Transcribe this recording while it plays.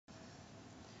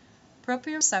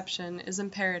Proprioception is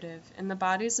imperative in the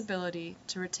body's ability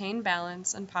to retain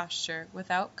balance and posture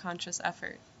without conscious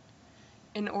effort.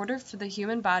 In order for the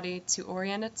human body to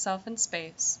orient itself in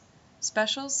space,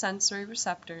 special sensory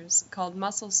receptors called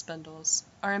muscle spindles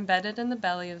are embedded in the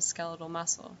belly of skeletal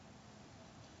muscle.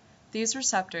 These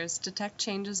receptors detect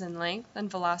changes in length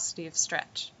and velocity of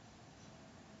stretch.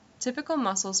 Typical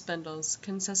muscle spindles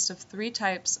consist of 3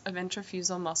 types of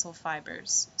intrafusal muscle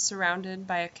fibers surrounded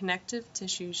by a connective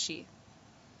tissue sheath.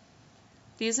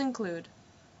 These include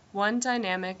 1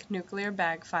 dynamic nuclear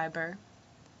bag fiber,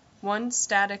 1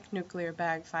 static nuclear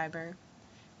bag fiber,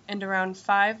 and around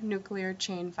 5 nuclear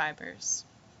chain fibers.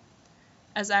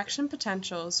 As action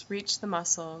potentials reach the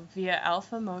muscle via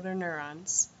alpha motor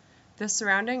neurons, the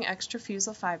surrounding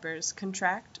extrafusal fibers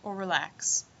contract or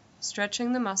relax,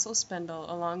 stretching the muscle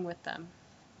spindle along with them.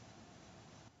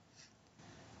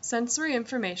 Sensory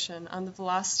information on the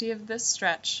velocity of this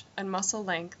stretch and muscle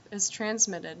length is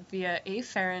transmitted via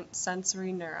afferent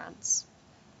sensory neurons.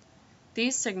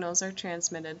 These signals are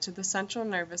transmitted to the central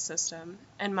nervous system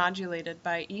and modulated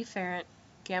by efferent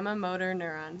gamma motor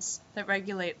neurons that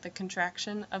regulate the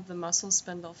contraction of the muscle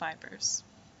spindle fibers.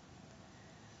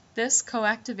 This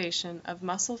coactivation of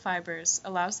muscle fibers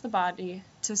allows the body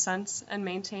to sense and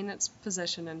maintain its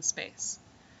position in space.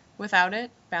 Without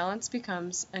it, balance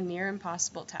becomes a near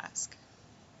impossible task.